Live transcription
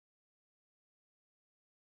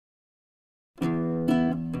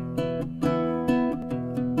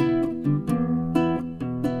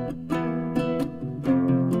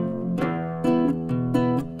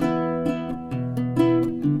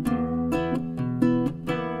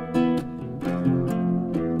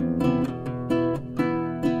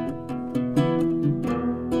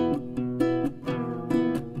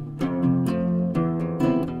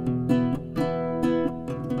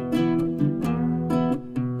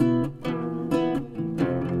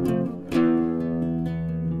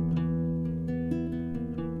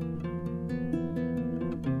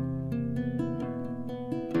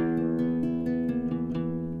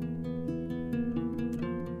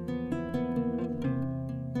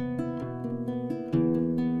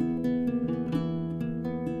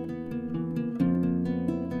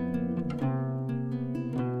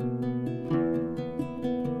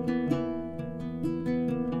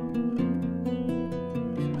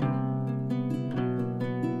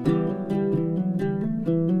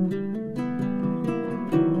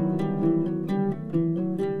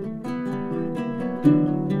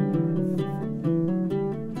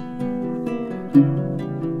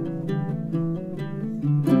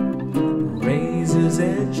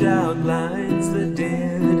edge outlines the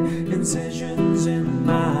dead incisions in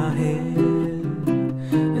my head.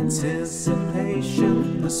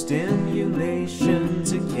 Anticipation, the stimulation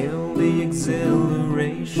to kill the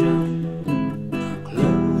exhilaration.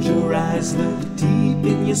 Close your eyes, look deep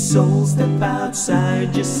in your soul, step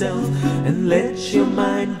outside yourself and let your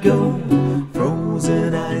mind go.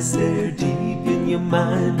 Frozen eyes stare deep in your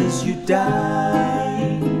mind as you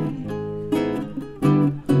die.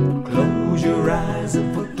 Close your eyes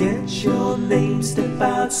and forget your name, step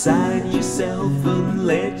outside yourself and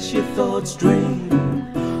let your thoughts drain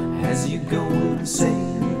as you go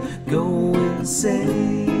insane, go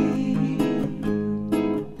insane.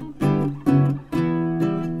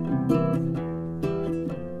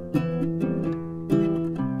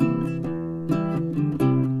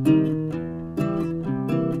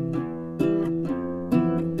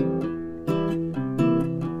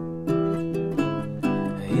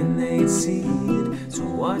 Innate seed to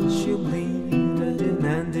watch you bleed, a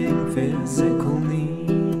demanding physical need.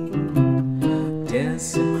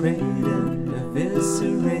 Desecrated,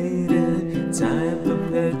 eviscerated, time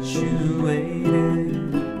perpetuated.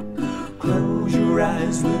 Close your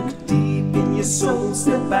eyes, look deep in your soul,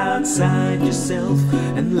 step outside yourself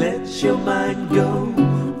and let your mind go.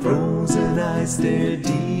 Frozen eyes stare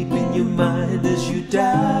deep in your mind as you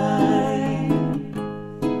die.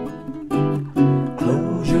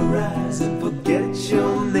 Close your eyes and forget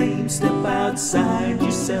your name, step outside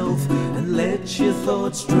yourself and let your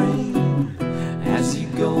thoughts drain as you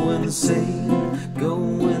go insane, go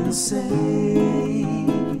insane.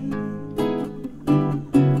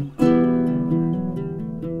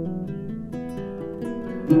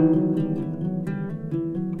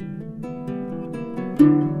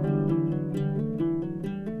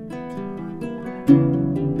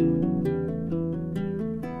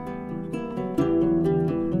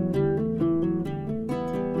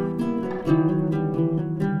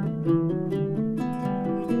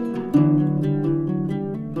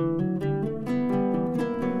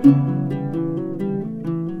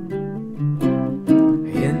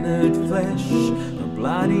 Inert flesh, a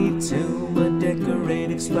bloody tomb, a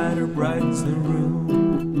decorating splatter brightens the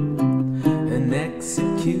room. An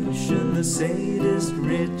execution, the sadist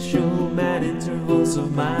ritual, mad intervals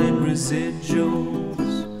of mind residuals.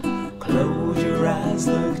 Close your eyes,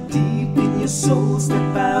 look deep in your soul,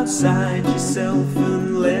 step outside yourself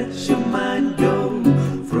and let your mind go.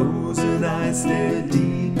 Frozen eyes stare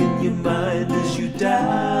deep in your mind as you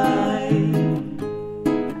die.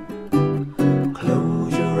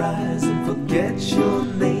 Close your eyes and forget your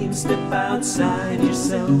name, step outside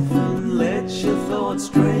yourself and let your thoughts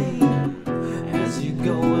drain as you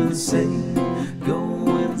go insane, go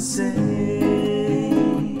insane.